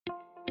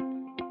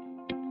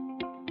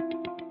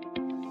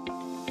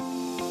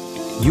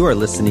You are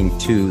listening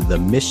to the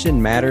Mission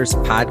Matters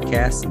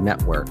Podcast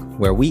Network,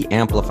 where we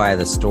amplify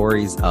the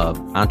stories of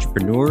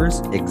entrepreneurs,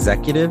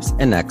 executives,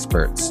 and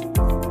experts.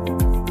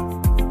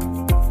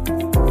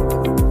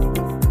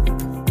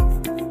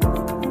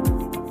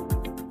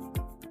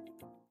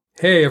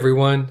 Hey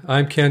everyone,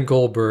 I'm Ken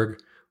Goldberg.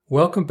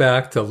 Welcome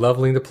back to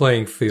Leveling the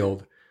Playing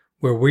Field,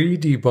 where we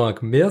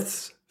debunk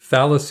myths,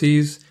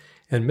 fallacies,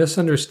 and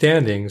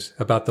misunderstandings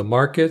about the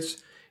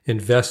markets,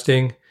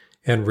 investing,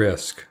 and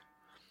risk.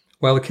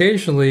 While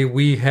occasionally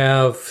we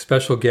have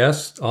special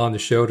guests on the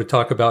show to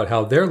talk about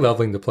how they're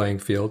leveling the playing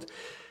field,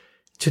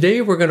 today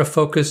we're going to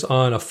focus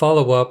on a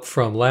follow-up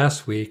from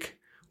last week,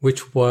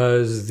 which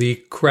was the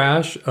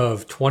crash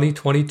of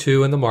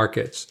 2022 in the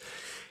markets.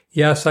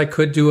 Yes, I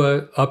could do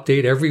an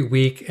update every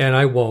week, and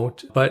I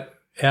won't, but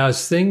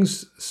as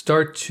things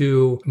start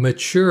to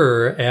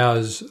mature,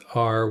 as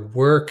our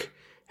work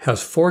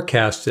has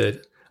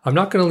forecasted, I'm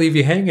not going to leave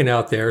you hanging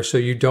out there so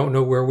you don't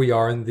know where we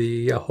are in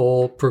the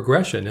whole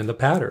progression and the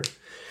pattern.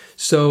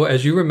 So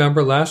as you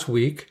remember last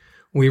week,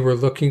 we were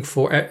looking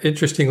for,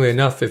 interestingly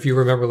enough, if you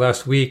remember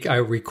last week, I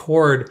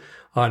record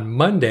on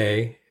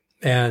Monday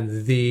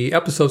and the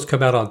episodes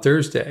come out on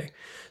Thursday.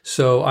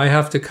 So I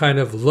have to kind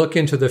of look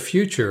into the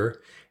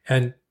future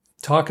and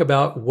talk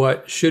about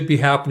what should be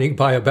happening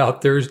by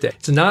about Thursday.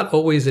 It's not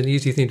always an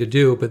easy thing to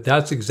do, but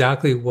that's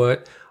exactly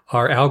what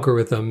our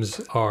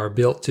algorithms are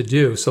built to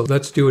do. So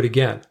let's do it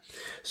again.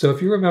 So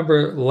if you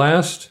remember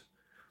last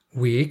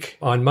week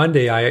on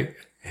Monday, I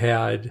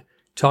had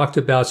talked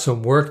about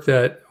some work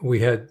that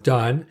we had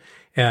done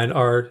and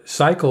our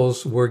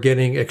cycles were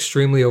getting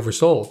extremely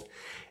oversold.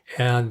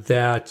 And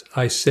that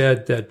I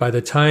said that by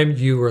the time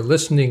you were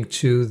listening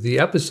to the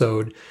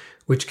episode,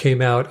 which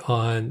came out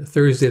on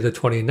Thursday the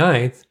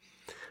 29th,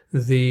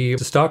 the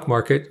stock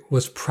market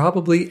was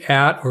probably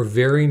at or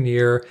very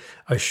near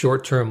a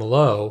short-term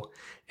low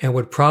and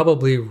would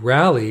probably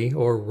rally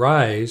or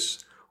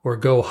rise or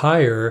go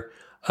higher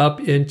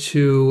up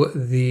into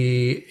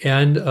the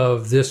end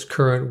of this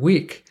current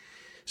week.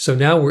 So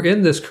now we're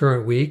in this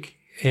current week,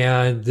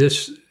 and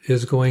this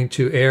is going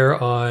to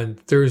air on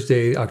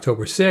Thursday,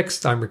 October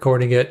 6th. I'm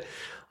recording it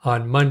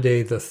on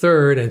Monday the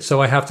 3rd, and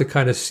so I have to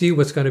kind of see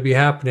what's going to be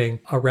happening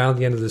around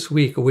the end of this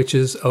week, which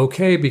is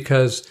okay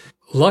because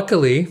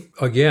luckily,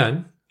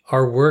 again,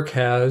 our work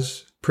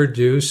has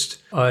produced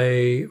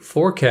a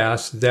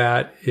forecast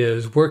that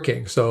is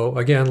working. So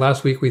again,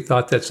 last week we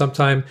thought that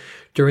sometime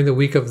during the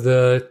week of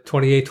the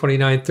 28th,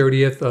 29th,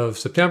 30th of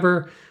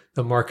September,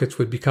 the markets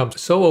would become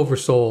so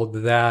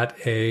oversold that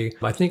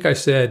I think I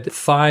said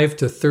 5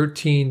 to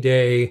 13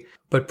 day,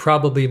 but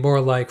probably more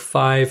like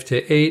 5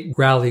 to 8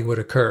 rally would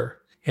occur.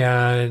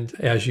 And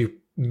as you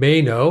may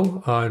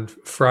know, on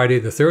Friday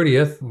the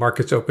 30th,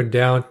 markets opened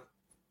down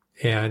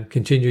and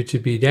continued to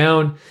be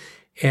down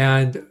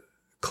and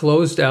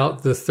closed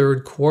out the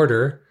third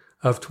quarter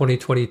of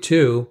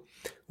 2022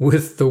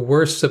 with the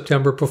worst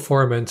September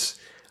performance,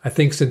 I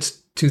think,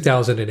 since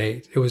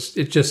 2008. It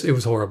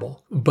was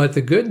horrible. But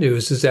the good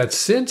news is that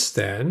since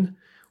then,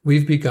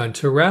 we've begun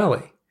to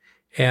rally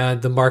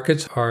and the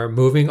markets are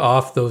moving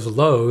off those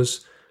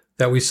lows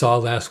that we saw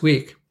last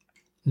week.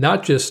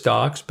 Not just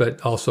stocks,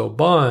 but also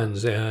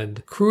bonds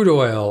and crude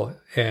oil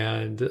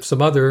and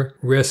some other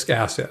risk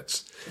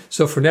assets.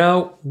 So for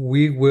now,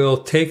 we will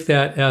take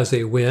that as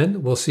a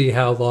win. We'll see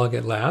how long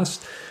it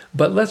lasts.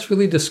 But let's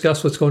really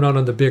discuss what's going on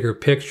in the bigger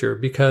picture,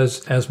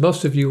 because as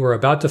most of you are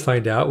about to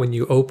find out when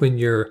you open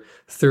your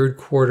third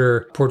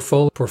quarter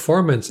portfolio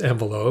performance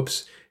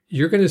envelopes,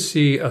 you're going to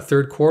see a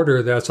third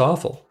quarter that's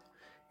awful.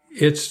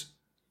 It's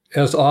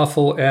as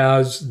awful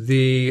as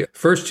the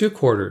first two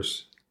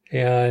quarters.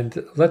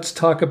 And let's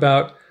talk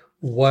about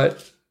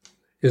what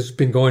has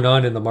been going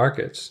on in the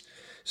markets.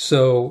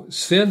 So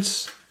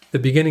since the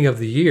beginning of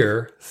the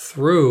year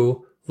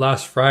through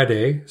last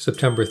Friday,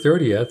 September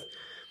 30th,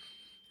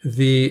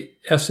 the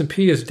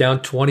S&P is down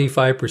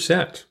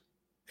 25%.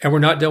 And we're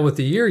not done with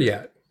the year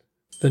yet.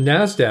 The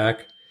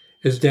NASDAQ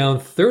is down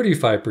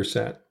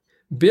 35%.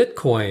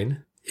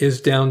 Bitcoin is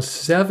down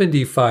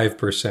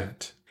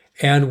 75%.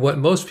 And what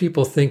most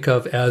people think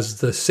of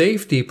as the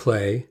safety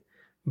play,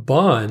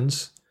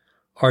 bonds,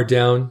 are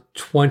down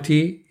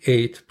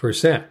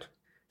 28%.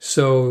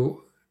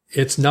 So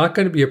it's not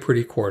going to be a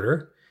pretty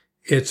quarter.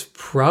 It's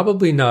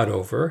probably not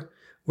over.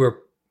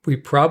 We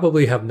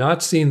probably have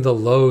not seen the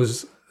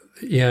lows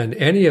in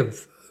any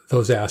of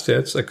those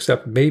assets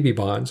except maybe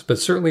bonds, but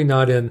certainly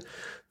not in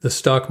the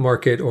stock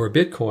market or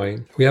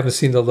Bitcoin. We haven't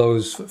seen the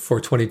lows for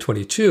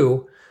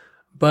 2022.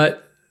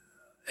 But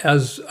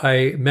as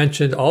I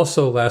mentioned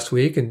also last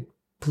week, and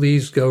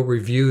please go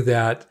review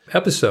that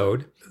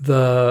episode,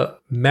 the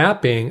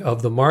mapping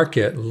of the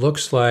market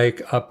looks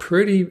like a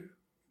pretty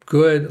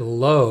good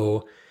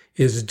low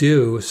is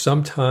due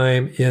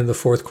sometime in the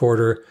fourth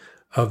quarter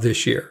of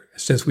this year.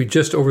 Since we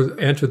just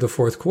entered the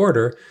fourth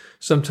quarter,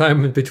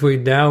 sometime in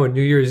between now and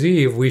New Year's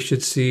Eve, we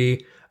should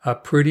see a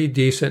pretty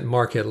decent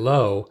market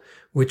low,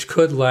 which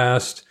could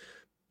last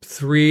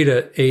 3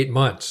 to 8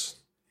 months.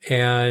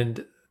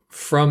 And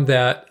from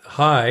that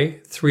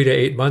high 3 to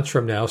 8 months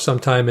from now,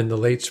 sometime in the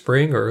late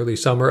spring or early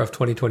summer of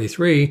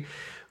 2023,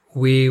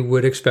 we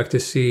would expect to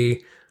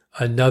see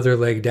another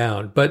leg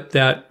down. But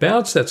that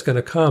bounce that's going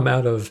to come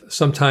out of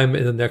sometime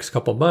in the next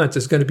couple months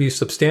is going to be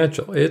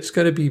substantial. It's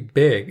going to be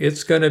big.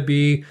 It's going to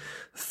be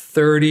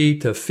 30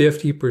 to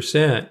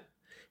 50%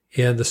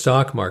 in the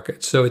stock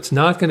market. So it's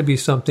not going to be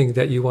something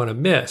that you want to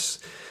miss.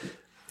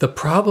 The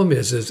problem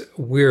is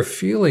we're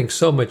feeling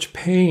so much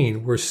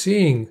pain. We're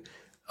seeing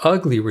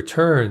ugly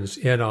returns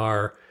in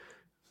our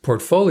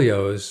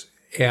portfolios,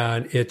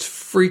 and it's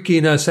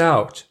freaking us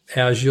out.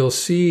 As you'll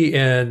see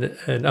in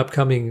an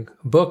upcoming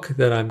book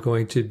that I'm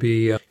going to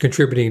be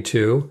contributing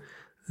to,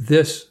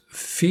 this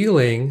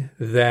feeling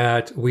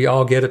that we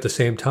all get at the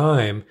same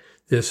time,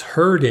 this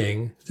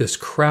herding, this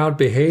crowd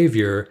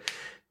behavior,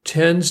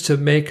 tends to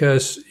make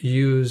us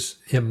use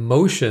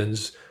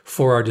emotions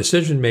for our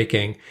decision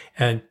making,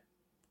 and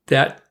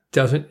that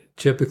doesn't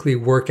typically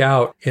work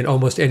out in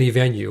almost any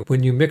venue.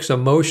 When you mix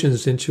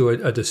emotions into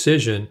a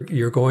decision,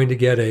 you're going to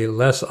get a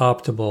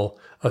suboptimal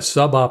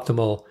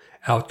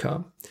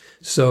outcome.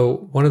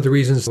 So one of the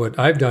reasons what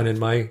I've done in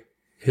my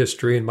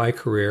history, in my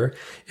career,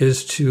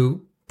 is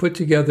to put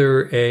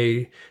together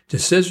a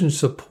decision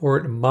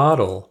support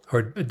model,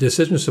 or a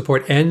decision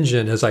support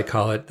engine, as I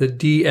call it, the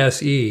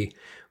DSE,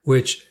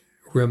 which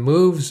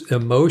removes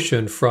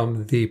emotion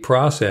from the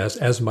process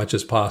as much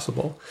as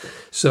possible.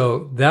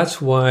 So that's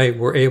why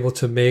we're able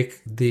to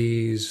make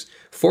these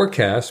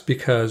forecasts,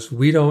 because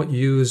we don't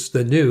use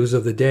the news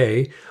of the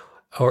day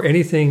or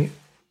anything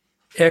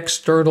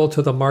external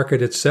to the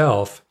market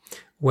itself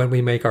when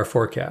we make our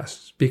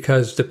forecasts.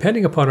 Because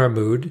depending upon our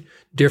mood,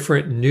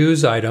 different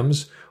news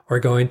items are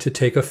going to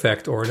take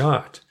effect or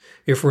not.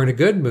 If we're in a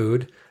good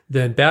mood,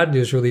 then bad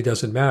news really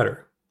doesn't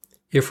matter.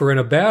 If we're in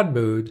a bad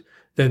mood,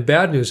 then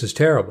bad news is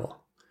terrible.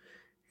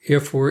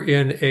 If we're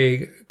in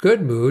a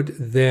good mood,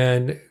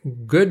 then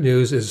good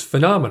news is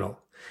phenomenal.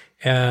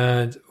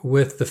 And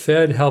with the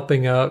Fed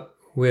helping out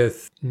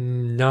with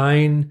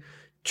 $9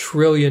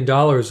 trillion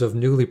of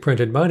newly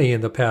printed money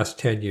in the past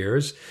 10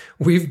 years,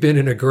 we've been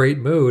in a great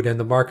mood, and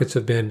the markets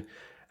have been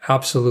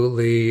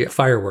absolutely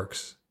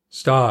fireworks.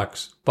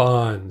 Stocks,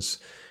 bonds,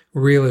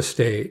 real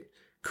estate,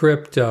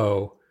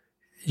 crypto,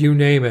 you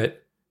name it.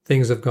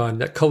 Things have gone,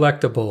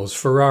 collectibles,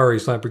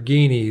 Ferraris,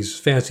 Lamborghinis,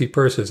 fancy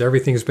purses,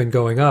 everything's been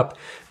going up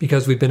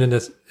because we've been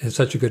in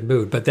such a good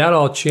mood. But that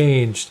all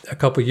changed a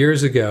couple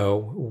years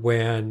ago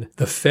when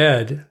the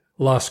Fed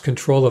lost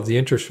control of the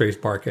interest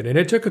rate market. And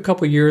it took a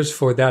couple years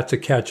for that to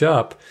catch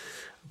up.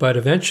 But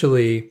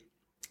eventually,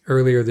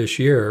 earlier this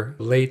year,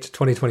 late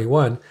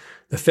 2021,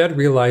 the Fed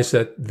realized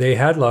that they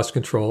had lost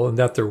control and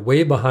that they're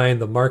way behind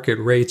the market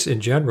rates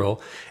in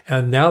general.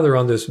 And now they're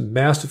on this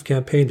massive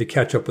campaign to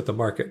catch up with the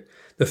market.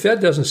 The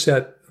Fed doesn't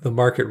set the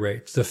market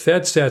rates. The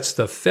Fed sets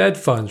the Fed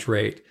funds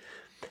rate,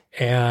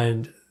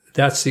 and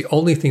that's the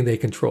only thing they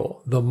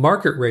control. The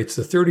market rates,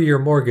 the 30-year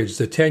mortgage,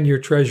 the 10-year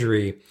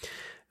treasury,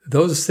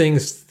 those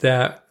things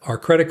that our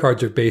credit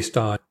cards are based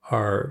on,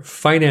 our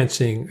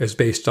financing is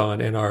based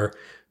on, and our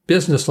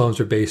business loans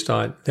are based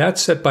on,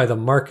 that's set by the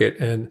market.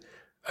 And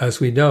as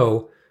we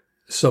know,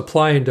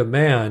 supply and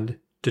demand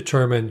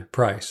determine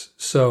price.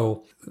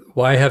 So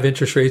why have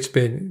interest rates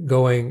been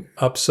going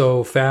up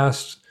so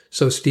fast,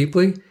 so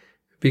steeply?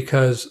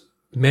 Because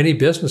many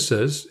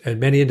businesses and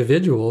many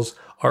individuals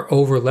are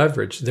over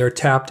leveraged. They're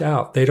tapped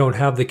out. They don't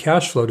have the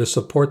cash flow to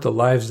support the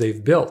lives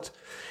they've built.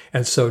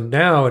 And so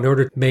now, in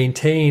order to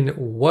maintain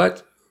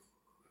what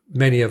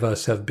many of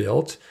us have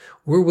built,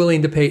 we're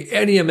willing to pay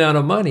any amount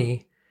of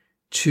money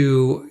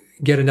to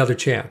get another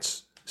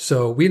chance.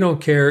 So we don't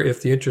care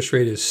if the interest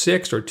rate is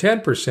 6 or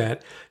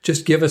 10%,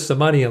 just give us the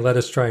money and let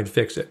us try and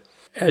fix it.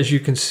 As you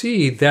can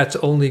see, that's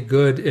only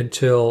good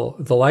until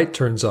the light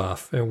turns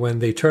off. And when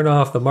they turn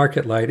off the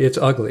market light, it's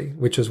ugly,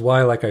 which is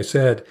why, like I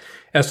said,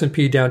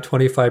 S&P down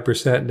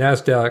 25%,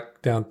 NASDAQ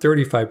down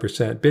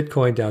 35%,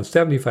 Bitcoin down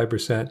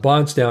 75%,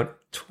 bonds down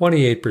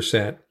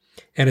 28%,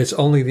 and it's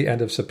only the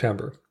end of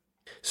September.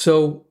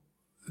 So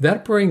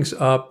that brings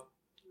up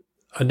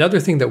another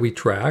thing that we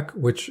track,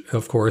 which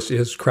of course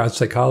is crowd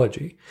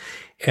psychology.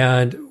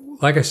 And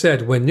like I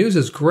said, when news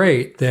is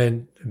great,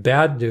 then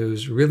bad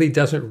news really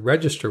doesn't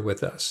register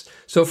with us.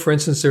 So for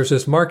instance, there's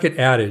this market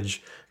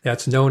adage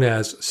that's known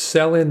as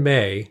sell in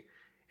May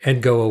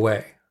and go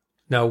away.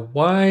 Now,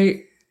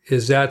 why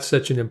is that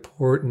such an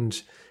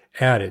important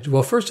adage?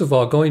 Well, first of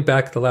all, going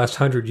back the last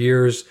 100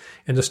 years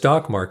in the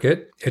stock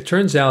market, it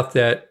turns out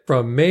that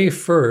from May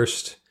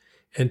 1st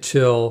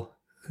until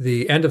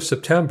the end of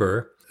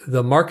September,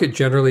 the market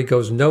generally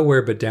goes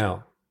nowhere but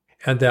down.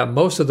 And that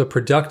most of the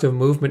productive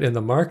movement in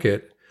the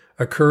market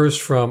occurs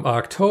from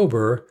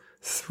October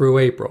through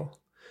April.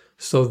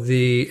 So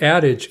the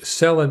adage,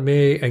 sell in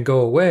May and go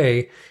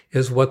away,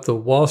 is what the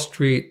Wall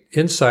Street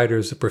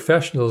insiders, the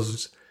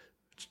professionals,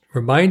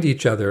 remind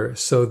each other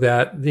so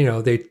that,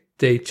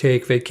 they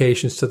take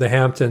vacations to the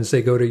Hamptons,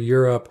 they go to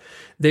Europe,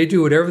 they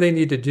do whatever they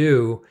need to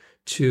do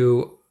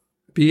to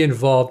be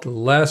involved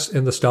less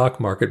in the stock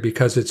market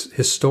because it's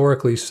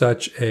historically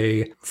such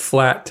a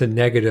flat to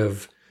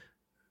negative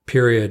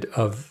period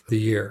of the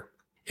year.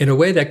 In a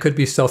way that could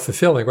be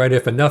self-fulfilling, right?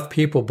 If enough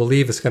people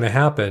believe it's going to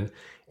happen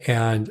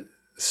and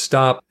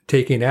stop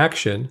taking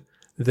action,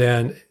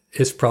 then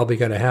it's probably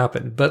going to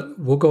happen. But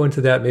we'll go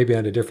into that maybe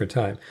at a different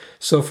time.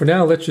 So for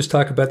now, let's just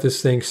talk about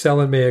this thing, sell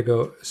in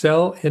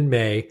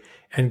May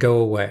and go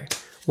away.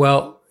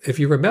 Well, if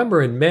you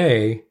remember in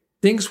May,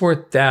 things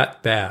weren't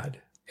that bad.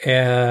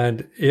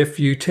 And if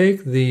you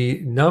take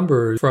the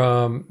numbers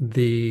from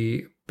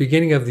the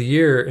beginning of the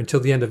year until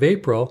the end of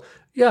April,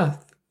 yeah,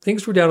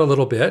 things were down a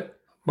little bit.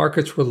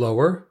 Markets were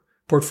lower,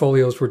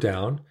 portfolios were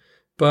down,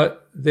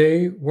 but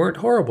they weren't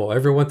horrible.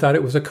 Everyone thought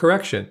it was a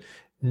correction.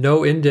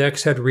 No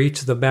index had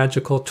reached the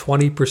magical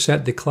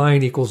 20%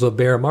 decline equals a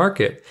bear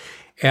market.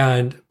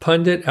 And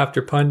pundit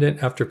after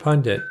pundit after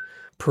pundit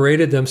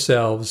paraded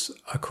themselves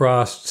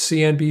across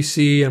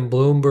CNBC and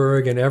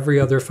Bloomberg and every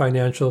other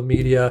financial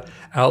media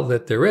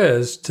outlet there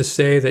is to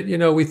say that,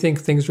 we think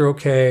things are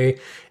okay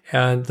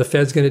and the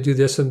Fed's going to do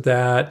this and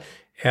that.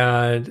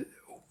 And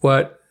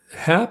what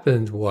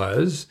happened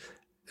was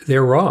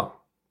they're wrong.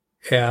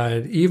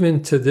 And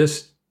even to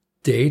this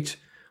date,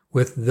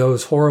 with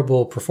those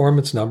horrible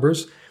performance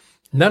numbers,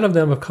 none of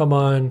them have come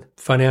on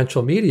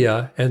financial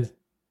media and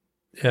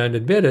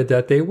admitted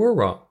that they were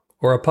wrong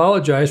or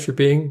apologized for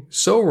being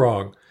so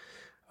wrong,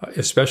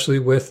 especially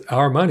with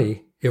our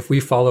money, if we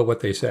follow what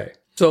they say.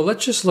 So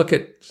let's just look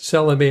at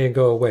sell in May and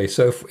go away.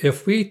 So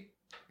if we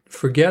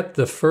forget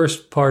the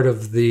first part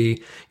of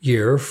the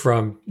year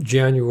from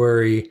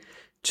January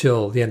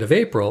till the end of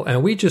April,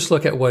 and we just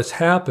look at what's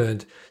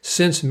happened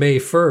since May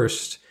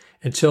 1st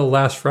until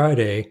last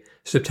Friday,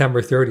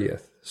 September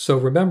 30th. So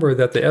remember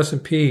that the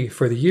S&P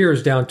for the year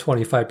is down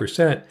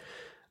 25%,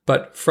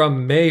 but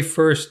from May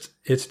 1st,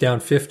 it's down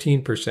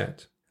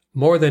 15%.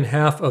 More than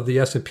half of the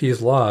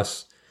S&P's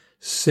loss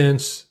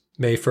since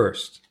May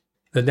 1st.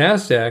 The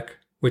NASDAQ,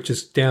 which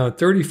is down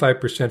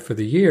 35% for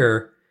the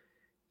year,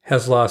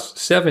 has lost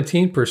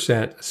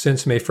 17%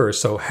 since May 1st,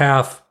 so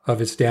half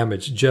of its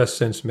damage just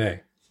since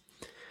May.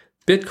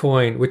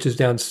 Bitcoin, which is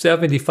down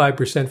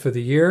 75% for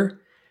the year,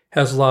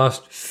 has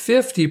lost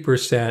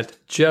 50%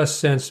 just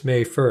since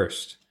May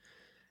 1st.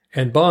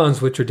 And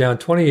bonds, which are down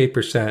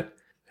 28%,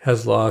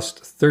 has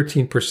lost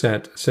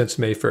 13% since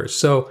May 1st.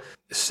 So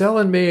sell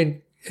in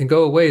May and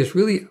go away is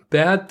really a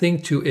bad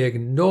thing to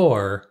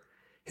ignore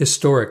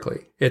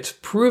historically. It's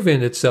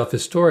proven itself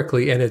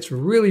historically, and it's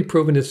really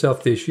proven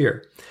itself this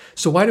year.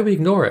 So why do we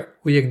ignore it?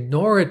 We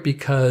ignore it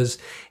because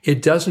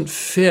it doesn't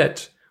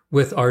fit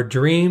with our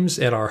dreams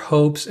and our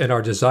hopes and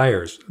our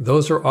desires.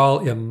 Those are all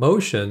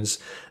emotions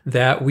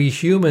that we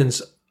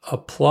humans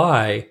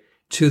apply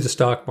to the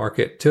stock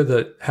market, to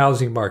the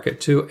housing market,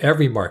 to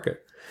every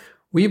market.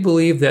 We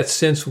believe that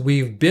since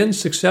we've been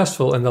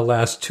successful in the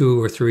last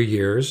 2 or 3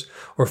 years,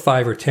 or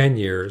 5 or 10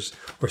 years,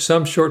 or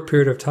some short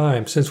period of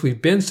time, since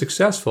we've been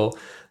successful,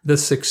 the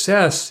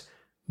success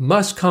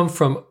must come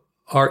from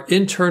our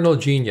internal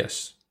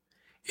genius.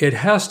 It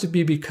has to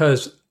be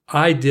because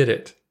I did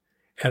it.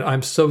 And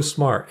I'm so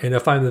smart. And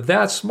if I'm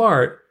that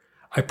smart,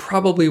 I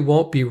probably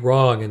won't be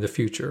wrong in the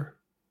future.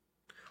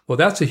 Well,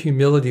 that's a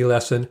humility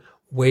lesson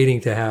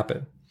waiting to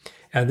happen.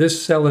 And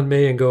this sell in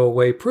May and go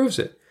away proves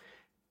it.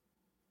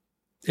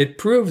 It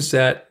proves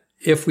that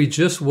if we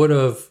just would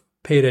have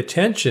paid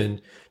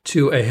attention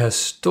to a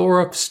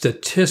historic,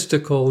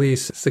 statistically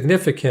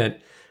significant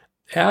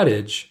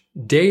adage,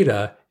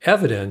 data,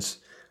 evidence,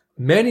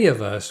 many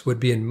of us would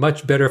be in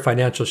much better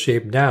financial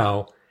shape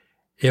now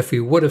if we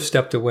would have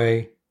stepped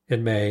away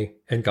in May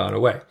and gone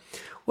away.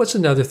 What's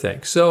another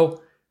thing?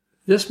 So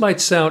this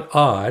might sound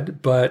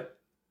odd, but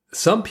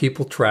some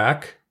people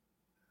track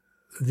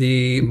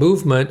the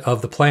movement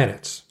of the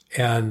planets,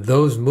 and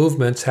those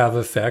movements have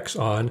effects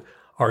on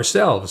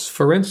ourselves.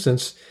 For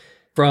instance,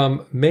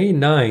 from May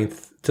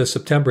 9th to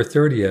September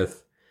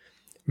 30th,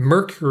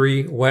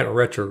 Mercury went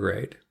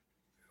retrograde.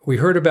 We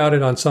heard about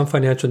it on some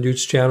financial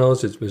news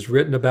channels. It was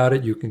written about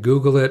it. You can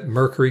Google it,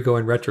 Mercury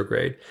going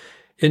retrograde.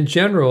 In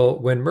general,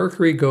 when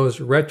Mercury goes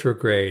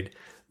retrograde,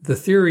 the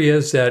theory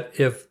is that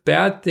if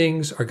bad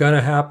things are going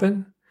to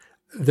happen,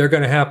 they're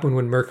going to happen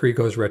when Mercury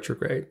goes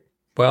retrograde.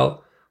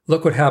 Well,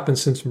 look what happened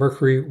since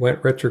Mercury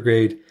went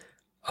retrograde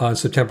on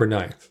September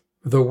 9th.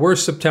 The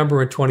worst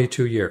September in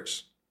 22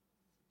 years.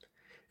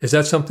 Is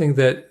that something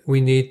that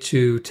we need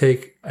to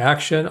take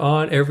action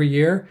on every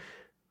year?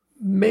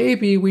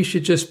 Maybe we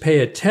should just pay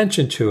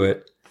attention to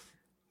it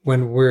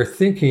when we're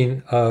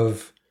thinking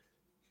of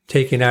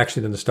taking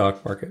action in the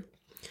stock market.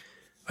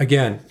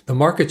 Again, the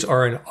markets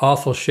are in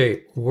awful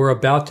shape. We're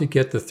about to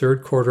get the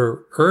third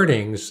quarter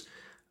earnings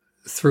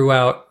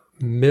throughout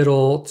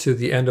middle to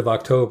the end of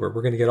October.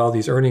 We're going to get all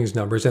these earnings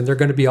numbers, and they're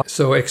going to be,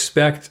 so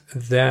expect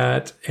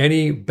that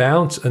any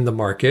bounce in the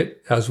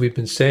market, as we've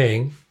been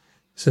saying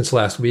since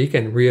last week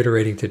and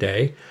reiterating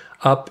today,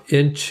 up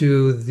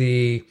into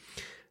the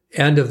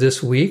end of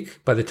this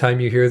week, by the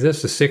time you hear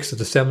this, the 6th to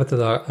the 7th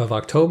of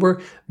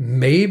October,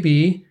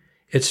 maybe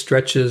it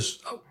stretches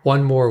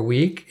one more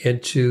week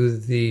into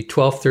the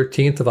 12th,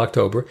 13th of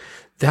October.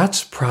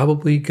 That's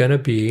probably going to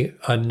be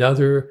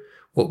another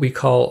what we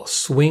call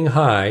swing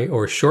high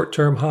or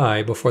short-term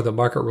high before the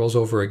market rolls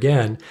over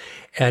again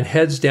and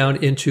heads down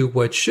into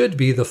what should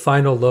be the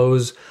final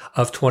lows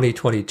of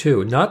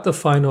 2022, not the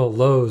final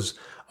lows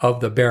of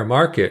the bear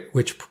market,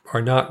 which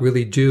are not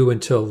really due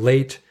until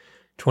late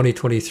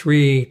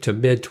 2023 to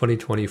mid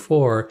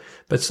 2024.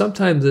 But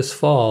sometime this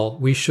fall,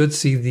 we should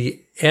see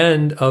the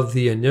end of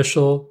the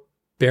initial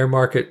bear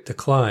market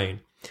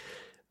decline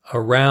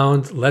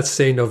around, let's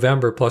say,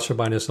 November plus or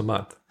minus a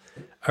month.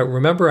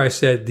 Remember I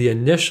said the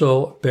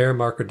initial bear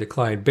market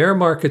decline. Bear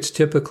markets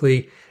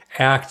typically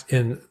act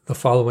in the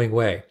following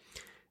way.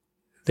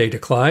 They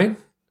decline,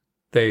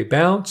 they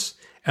bounce,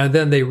 and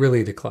then they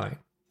really decline.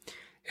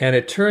 And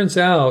it turns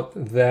out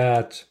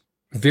that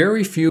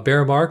very few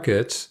bear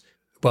markets,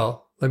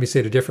 well, let me say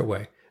it a different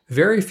way.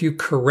 Very few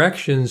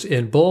corrections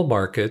in bull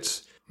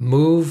markets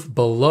move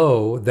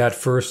below that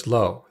first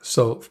low.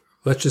 So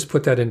let's just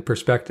put that in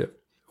perspective.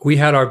 We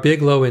had our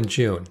big low in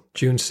June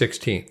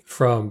 16th,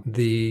 from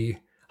the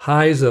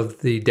highs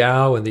of the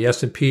Dow and the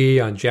S&P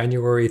on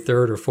January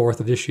 3rd or 4th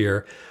of this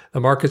year.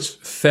 The markets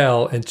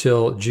fell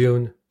until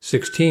June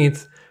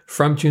 16th.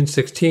 From June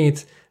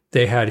 16th,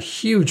 they had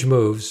huge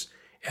moves,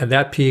 and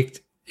that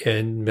peaked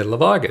in middle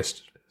of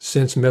August.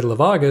 Since middle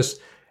of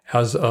August,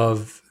 as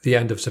of the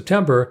end of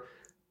September,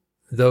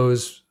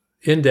 those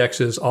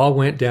indexes all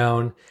went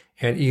down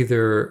and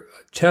either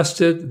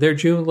tested their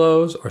June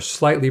lows or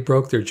slightly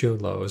broke their June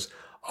lows,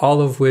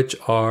 all of which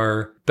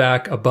are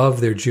back above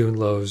their June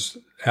lows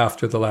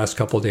after the last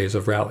couple of days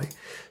of rally.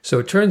 So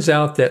it turns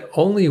out that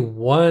only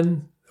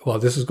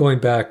this is going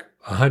back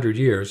 100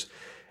 years,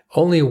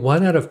 only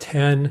 1 out of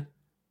 10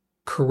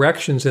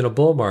 corrections in a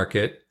bull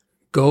market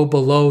go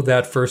below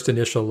that first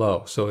initial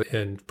low. So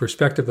in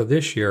perspective of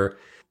this year,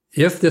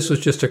 if this was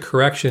just a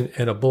correction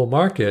in a bull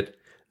market,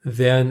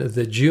 then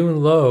the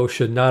June low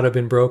should not have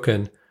been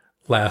broken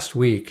last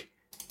week,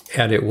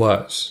 and it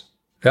was.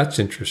 That's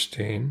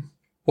interesting.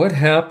 What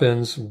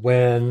happens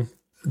when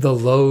the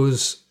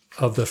lows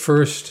of the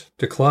first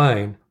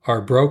decline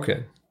are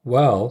broken?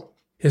 Well,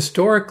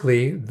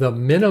 historically, the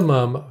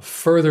minimum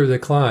further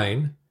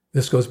decline,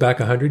 this goes back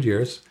 100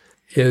 years,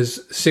 is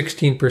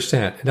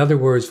 16%. In other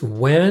words,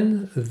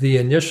 when the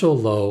initial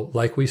low,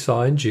 like we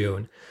saw in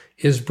June,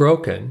 is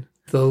broken,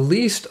 the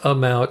least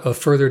amount of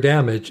further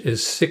damage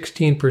is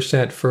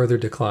 16% further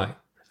decline.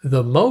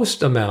 The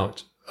most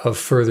amount of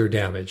further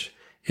damage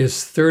is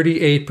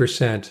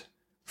 38%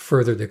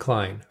 further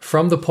decline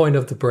from the point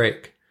of the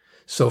break.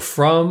 So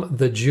from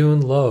the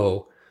June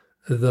low,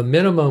 the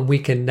minimum we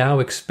can now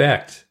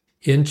expect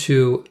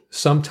into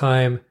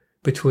sometime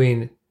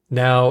between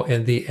now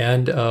and the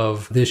end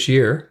of this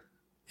year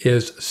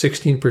is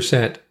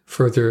 16%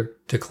 further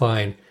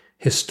decline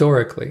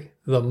historically.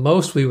 The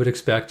most we would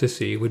expect to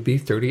see would be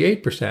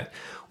 38%.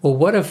 Well,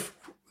 what if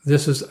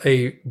this is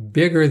a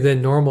bigger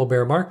than normal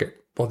bear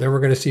market? Well, then we're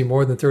going to see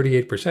more than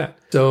 38%.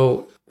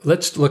 So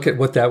let's look at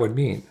what that would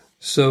mean.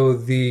 So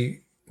the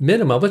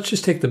minimum, let's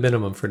just take the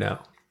minimum for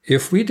now.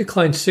 If we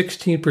decline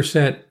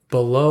 16%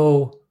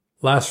 below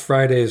last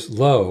Friday's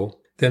low,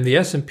 then the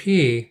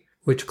S&P,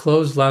 which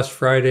closed last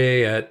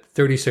Friday at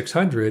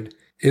 3,600,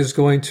 is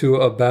going to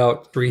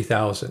about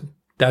 3,000.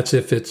 That's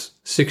if it's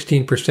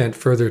 16%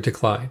 further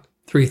decline,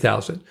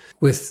 3,000.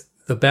 With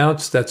the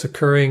bounce that's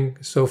occurring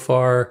so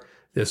far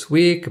this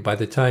week, by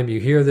the time you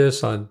hear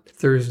this on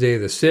Thursday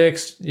the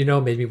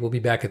 6th, maybe we'll be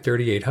back at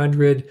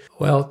 3,800.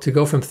 Well, to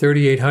go from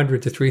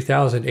 3,800 to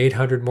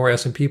 3,800 more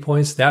S&P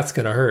points, that's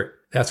going to hurt.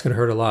 That's going to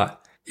hurt a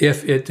lot.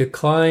 If it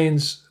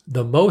declines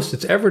the most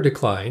it's ever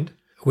declined,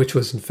 which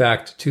was in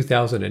fact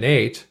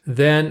 2008,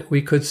 then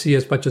we could see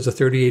as much as a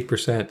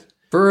 38%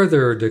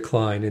 further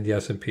decline in the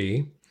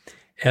S&P,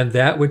 and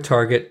that would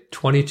target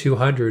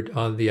 2,200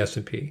 on the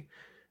S&P.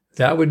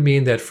 That would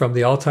mean that from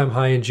the all-time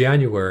high in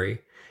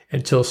January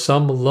until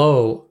some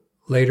low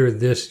later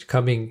this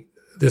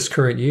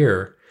current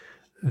year,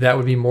 that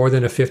would be more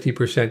than a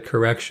 50%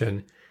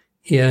 correction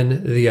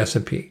in the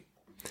S&P.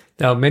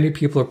 Now, many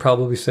people are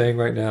probably saying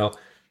right now,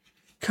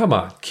 come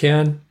on,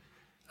 Ken,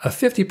 a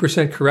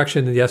 50%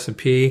 correction in the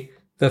S&P,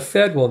 the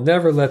Fed will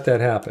never let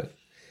that happen.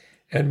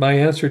 And my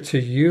answer to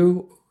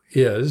you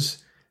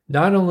is,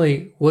 not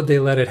only would they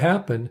let it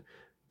happen,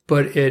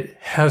 but it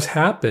has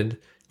happened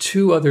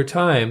 2 other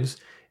times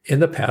in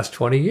the past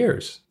 20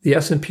 years. The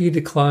S&P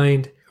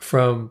declined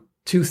from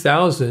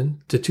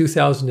 2000 to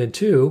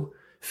 2002,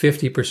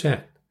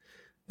 50%.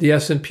 The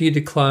S&P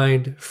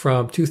declined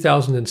from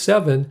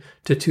 2007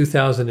 to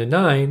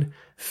 2009,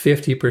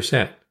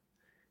 50%.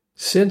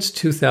 Since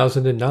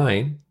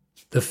 2009,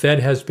 the Fed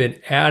has been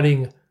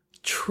adding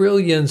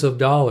trillions of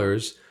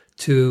dollars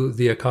to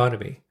the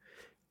economy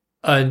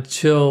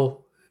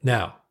until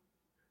now.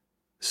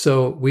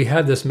 So we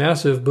had this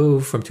massive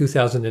move from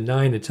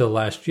 2009 until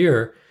last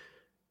year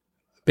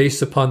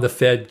based upon the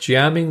Fed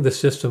jamming the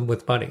system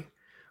with money.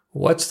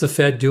 What's the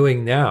Fed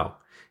doing now?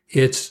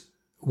 It's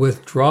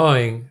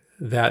withdrawing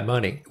that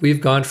money.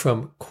 We've gone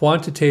from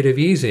quantitative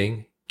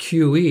easing,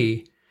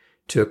 QE,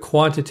 to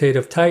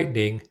quantitative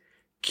tightening,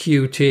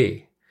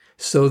 QT.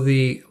 So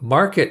the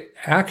market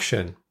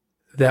action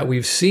that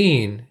we've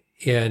seen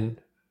in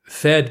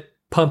Fed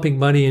pumping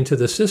money into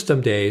the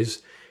system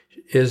days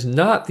is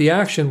not the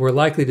action we're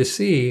likely to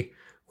see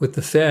with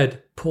the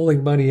Fed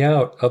pulling money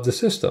out of the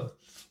system.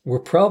 We're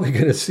probably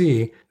going to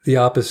see the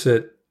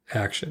opposite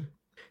action.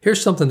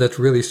 Here's something that's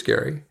really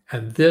scary,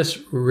 and this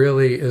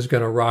really is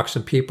going to rock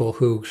some people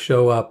who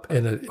show up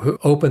who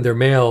open their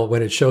mail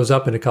when it shows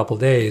up in a couple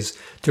days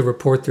to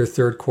report their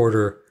third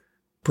quarter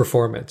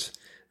performance.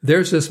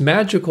 There's this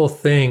magical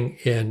thing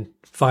in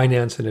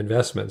finance and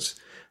investments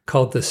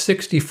called the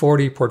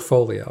 60-40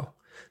 portfolio.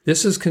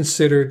 This is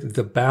considered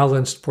the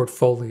balanced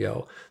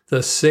portfolio,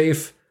 the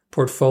safe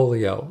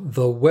portfolio,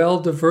 the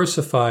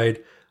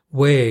well-diversified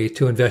way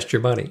to invest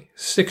your money.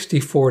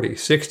 60-40,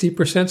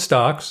 60%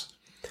 stocks,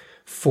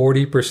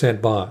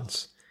 40%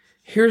 bonds.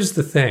 Here's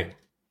the thing.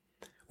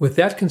 With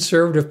that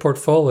conservative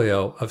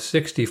portfolio of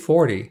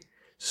 60-40,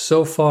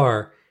 so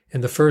far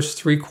in the first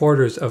 3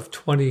 quarters of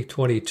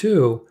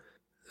 2022,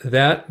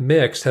 that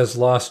mix has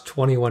lost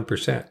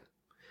 21%.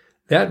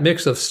 That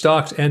mix of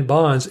stocks and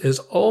bonds is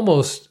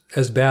almost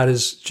as bad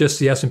as just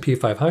the S&P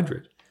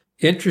 500.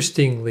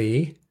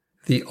 Interestingly,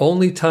 the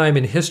only time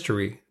in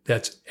history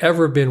that's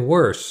ever been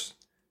worse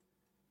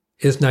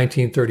is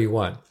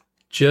 1931,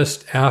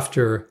 just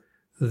after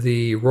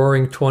the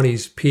Roaring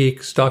 '20s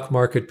peak, stock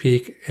market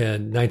peak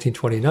in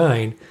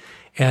 1929,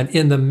 and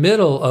in the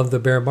middle of the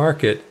bear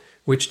market,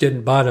 which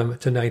didn't bottom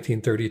to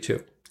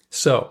 1932.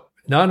 So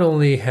not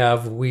only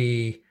have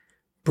we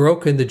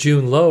broken the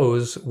June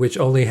lows, which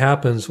only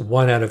happens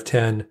 1 out of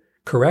 10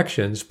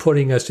 corrections,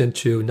 putting us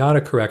into not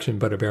a correction,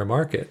 but a bear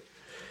market.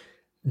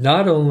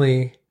 Not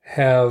only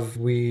have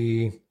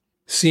we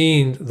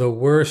seen the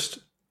worst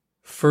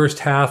first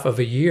half of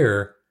a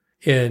year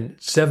in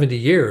 70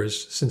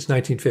 years since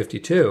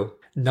 1952,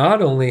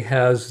 not only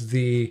has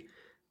the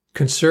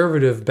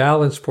conservative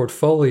balanced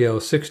portfolio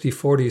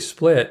 60-40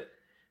 split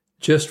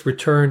just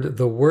returned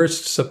the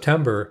worst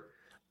September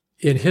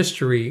in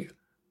history,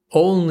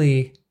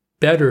 only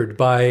bettered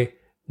by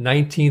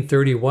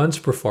 1931's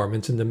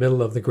performance in the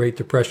middle of the Great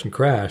Depression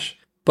crash.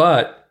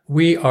 But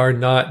we are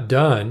not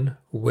done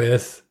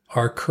with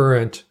our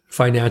current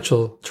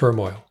financial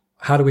turmoil.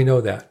 How do we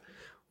know that?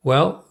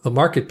 Well, the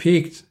market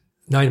peaked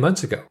 9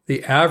 months ago.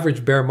 The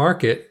average bear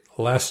market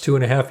lasts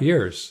 2.5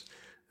 years.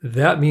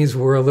 That means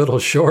we're a little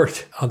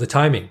short on the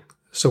timing.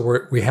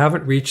 So we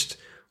haven't reached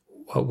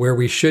where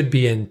we should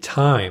be in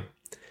time.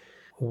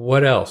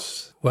 What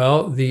else?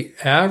 Well, the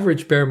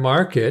average bear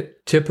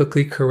market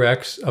typically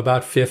corrects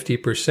about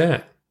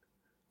 50%.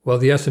 Well,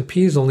 the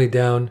S&P is only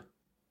down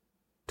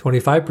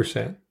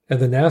 25%, and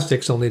the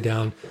Nasdaq's only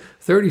down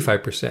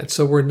 35%.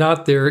 So we're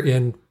not there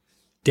in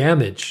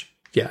damage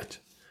yet.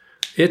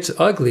 It's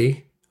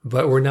ugly,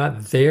 but we're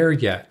not there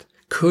yet.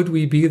 Could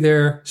we be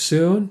there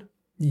soon?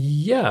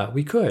 Yeah,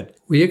 we could.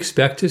 We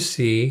expect to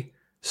see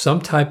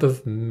some type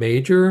of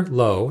major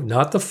low,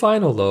 not the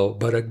final low,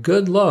 but a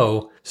good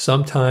low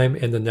sometime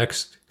in the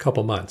next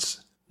couple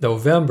months.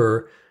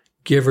 November,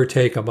 give or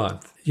take a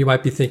month. You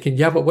might be thinking,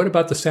 yeah, but what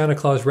about the Santa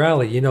Claus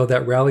rally? You know,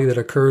 that rally that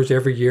occurs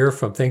every year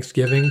from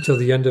Thanksgiving till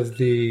the end of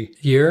the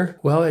year?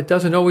 Well, it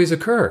doesn't always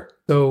occur.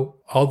 So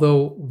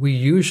although we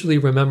usually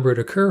remember it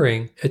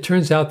occurring, it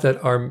turns out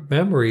that our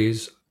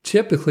memories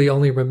typically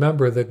only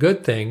remember the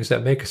good things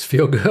that make us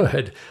feel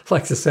good,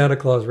 like the Santa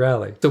Claus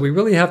rally. So we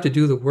really have to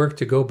do the work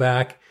to go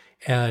back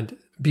and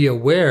be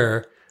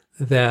aware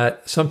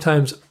that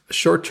sometimes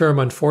short-term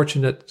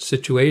unfortunate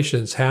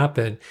situations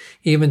happen,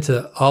 even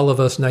to all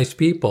of us nice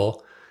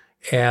people,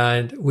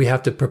 and we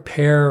have to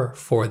prepare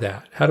for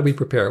that. How do we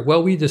prepare?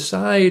 Well, we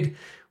decide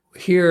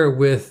here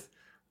with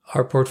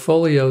our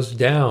portfolios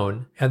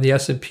down and the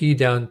S&P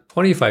down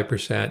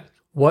 25%,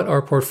 what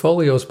our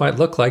portfolios might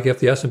look like if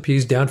the S&P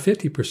is down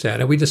 50%.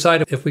 And we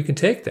decide if we can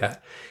take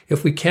that.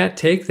 If we can't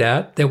take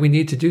that, then we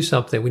need to do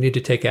something. We need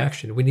to take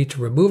action. We need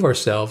to remove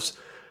ourselves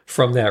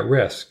from that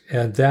risk.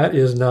 And that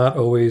is not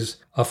always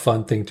a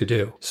fun thing to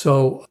do.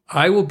 So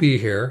I will be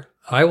here.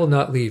 I will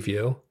not leave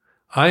you.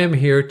 I am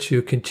here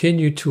to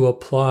continue to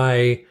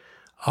apply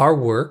our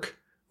work,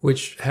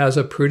 which has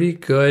a pretty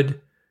good,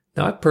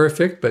 not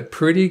perfect, but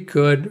pretty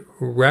good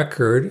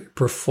record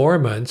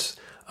performance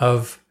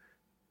of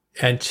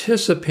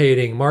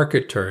anticipating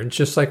market turns,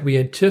 just like we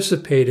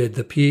anticipated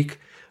the peak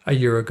a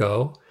year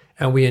ago,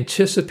 and we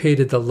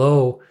anticipated the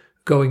low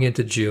going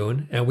into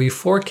June, and we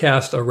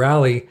forecast a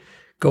rally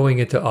going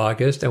into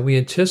August, and we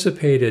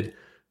anticipated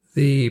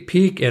the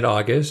peak in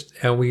August,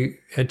 and we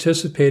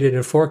anticipated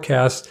and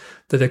forecast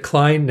the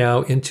decline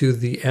now into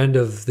the end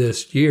of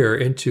this year,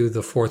 into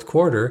the fourth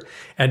quarter,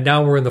 and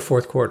now we're in the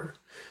fourth quarter.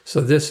 So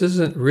this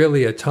isn't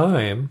really a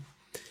time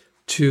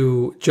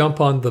to jump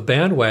on the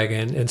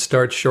bandwagon and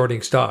start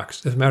shorting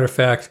stocks. As a matter of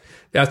fact,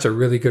 that's a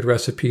really good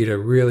recipe to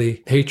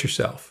really hate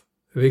yourself.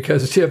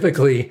 Because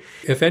typically,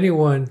 if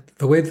anyone,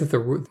 the way that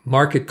the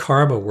market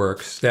karma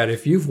works, that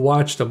if you've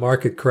watched a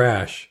market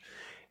crash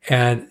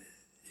and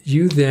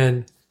you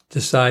then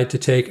decide to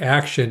take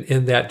action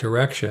in that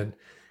direction,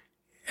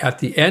 at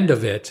the end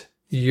of it,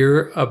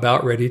 you're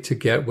about ready to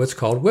get what's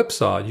called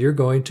whipsaw. You're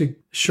going to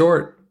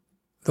short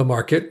the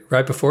market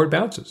right before it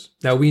bounces.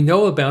 Now, we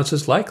know a bounce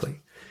is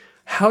likely.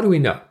 How do we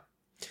know?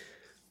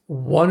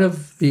 One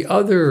of the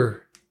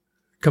other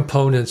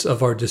components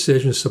of our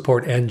decision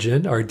support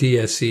engine, our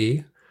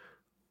DSE,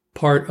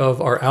 part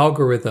of our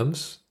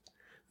algorithms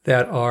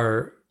that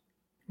our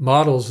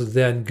models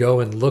then go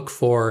and look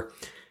for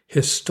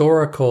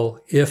historical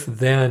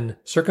if-then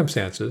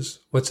circumstances.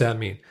 What's that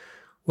mean?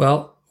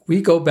 Well,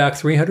 we go back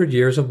 300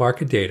 years of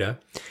market data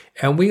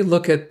and we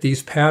look at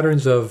these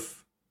patterns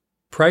of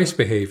price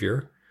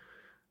behavior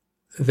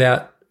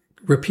that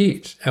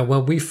repeat. And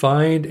when we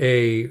find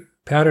a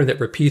pattern that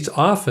repeats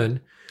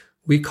often,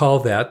 we call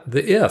that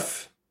the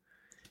if.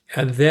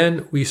 And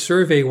then we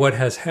survey what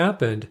has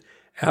happened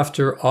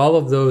after all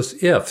of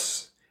those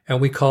ifs,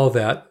 and we call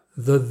that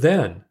the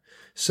then.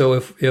 So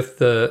if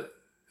the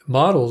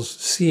models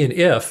see an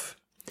if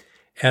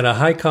and a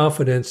high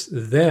confidence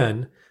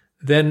then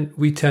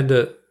we tend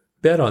to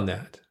bet on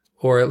that,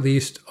 or at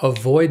least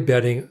avoid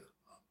betting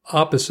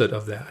opposite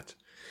of that.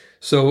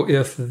 So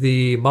if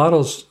the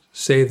models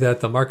say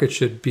that the market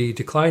should be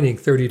declining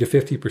 30 to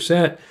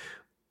 50%,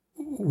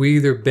 we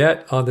either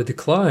bet on the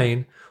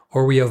decline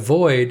or we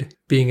avoid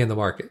being in the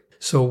market.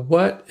 So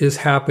what is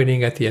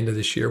happening at the end of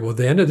this year? Well,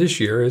 the end of this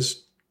year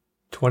is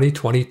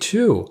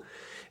 2022.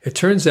 It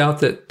turns out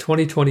that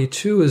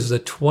 2022 is the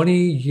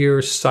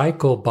 20-year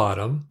cycle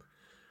bottom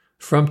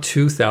from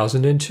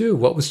 2002.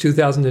 What was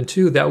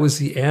 2002? That was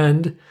the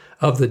end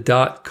of the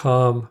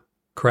dot-com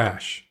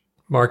crash.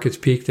 Markets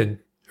peaked in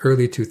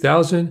early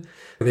 2000.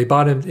 They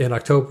bottomed in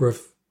October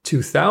of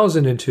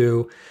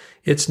 2002.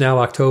 It's now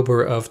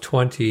October of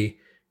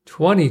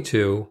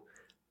 2022,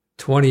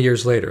 20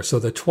 years later. So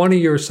the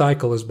 20-year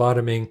cycle is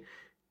bottoming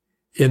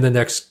in the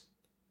next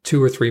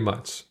 2 or 3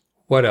 months.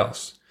 What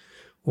else?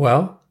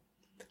 Well,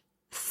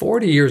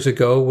 40 years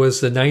ago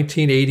was the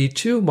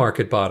 1982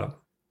 market bottom.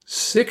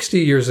 60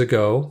 years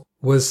ago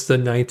was the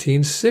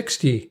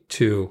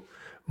 1962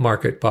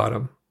 market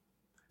bottom.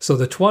 So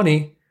the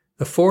 20,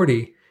 the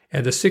 40,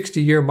 and the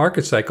 60-year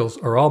market cycles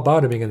are all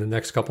bottoming in the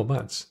next couple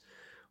months.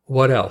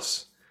 What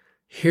else?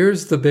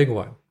 Here's the big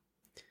one.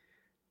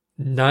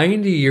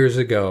 90 years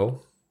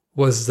ago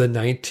was the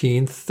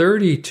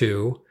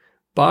 1932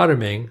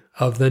 bottoming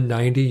of the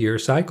 90-year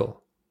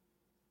cycle.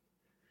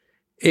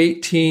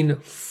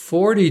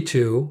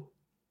 1842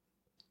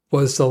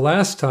 was the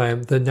last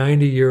time the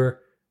 90-year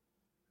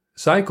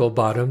cycle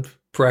bottomed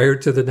prior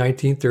to the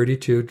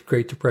 1932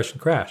 Great Depression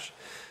crash.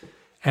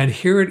 And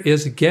here it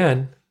is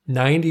again,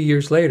 90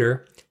 years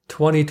later,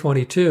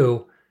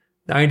 2022,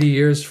 90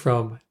 years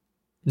from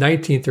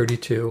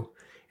 1932,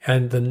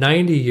 and the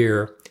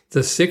 90-year, the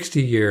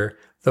 60-year,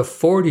 the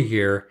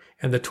 40-year,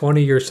 and the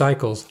 20-year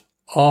cycles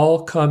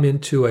all come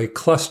into a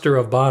cluster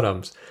of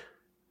bottoms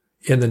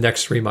in the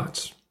next 3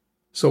 months.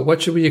 So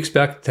what should we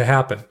expect to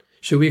happen?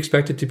 Should we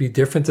expect it to be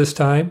different this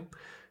time?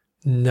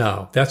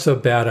 No, that's a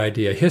bad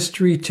idea.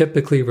 History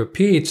typically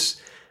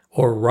repeats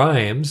or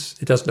rhymes.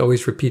 It doesn't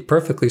always repeat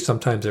perfectly.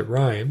 Sometimes it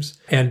rhymes.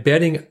 And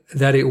betting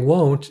that it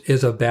won't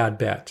is a bad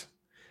bet.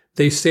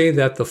 They say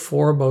that the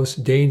 4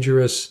 most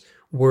dangerous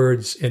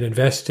words in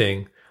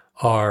investing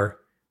are,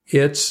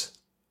 it's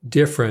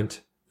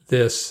different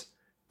this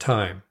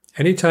time.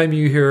 Anytime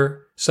you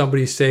hear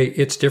somebody say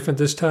it's different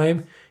this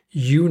time,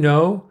 you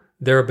know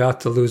they're about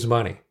to lose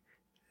money.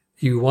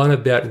 You want to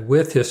bet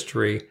with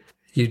history.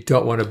 You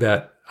don't want to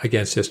bet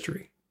against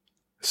history.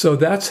 So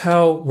that's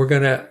how we're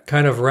going to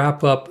kind of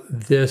wrap up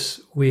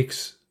this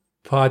week's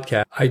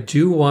podcast. I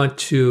do want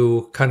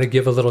to kind of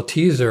give a little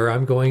teaser.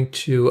 I'm going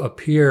to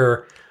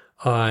appear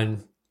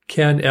on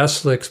Ken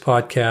Eslick's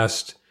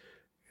podcast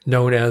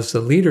known as the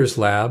Leaders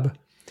Lab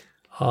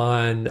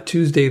on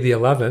Tuesday the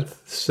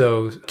 11th.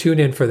 So tune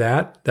in for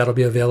that. That'll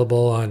be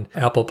available on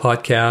Apple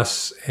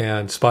Podcasts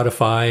and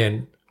Spotify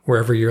and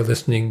wherever you're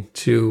listening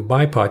to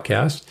my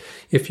podcast.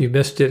 If you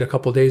missed it a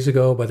couple days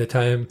ago, by the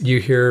time you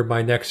hear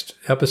my next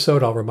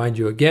episode, I'll remind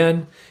you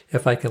again.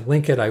 If I can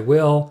link it, I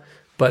will.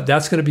 But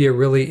that's going to be a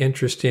really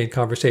interesting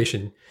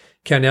conversation.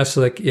 Ken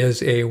Eslick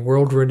is a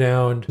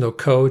world-renowned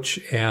coach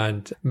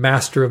and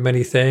master of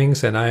many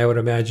things, and I would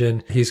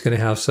imagine he's going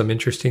to have some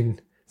interesting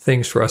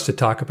things for us to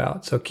talk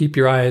about. So keep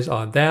your eyes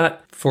on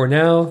that. For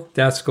now,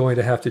 that's going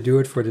to have to do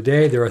it for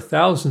today. There are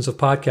thousands of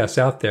podcasts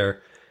out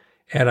there,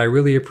 and I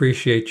really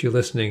appreciate you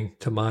listening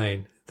to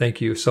mine. Thank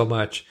you so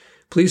much.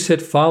 Please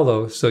hit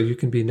follow so you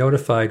can be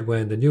notified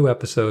when the new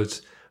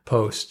episodes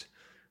post.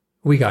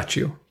 We got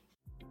you.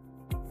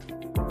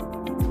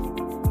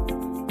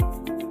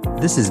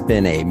 This has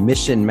been a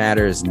Mission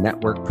Matters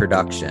Network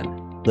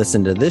production.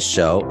 Listen to this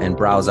show and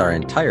browse our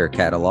entire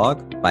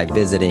catalog by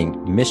visiting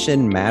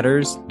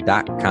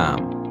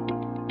missionmatters.com.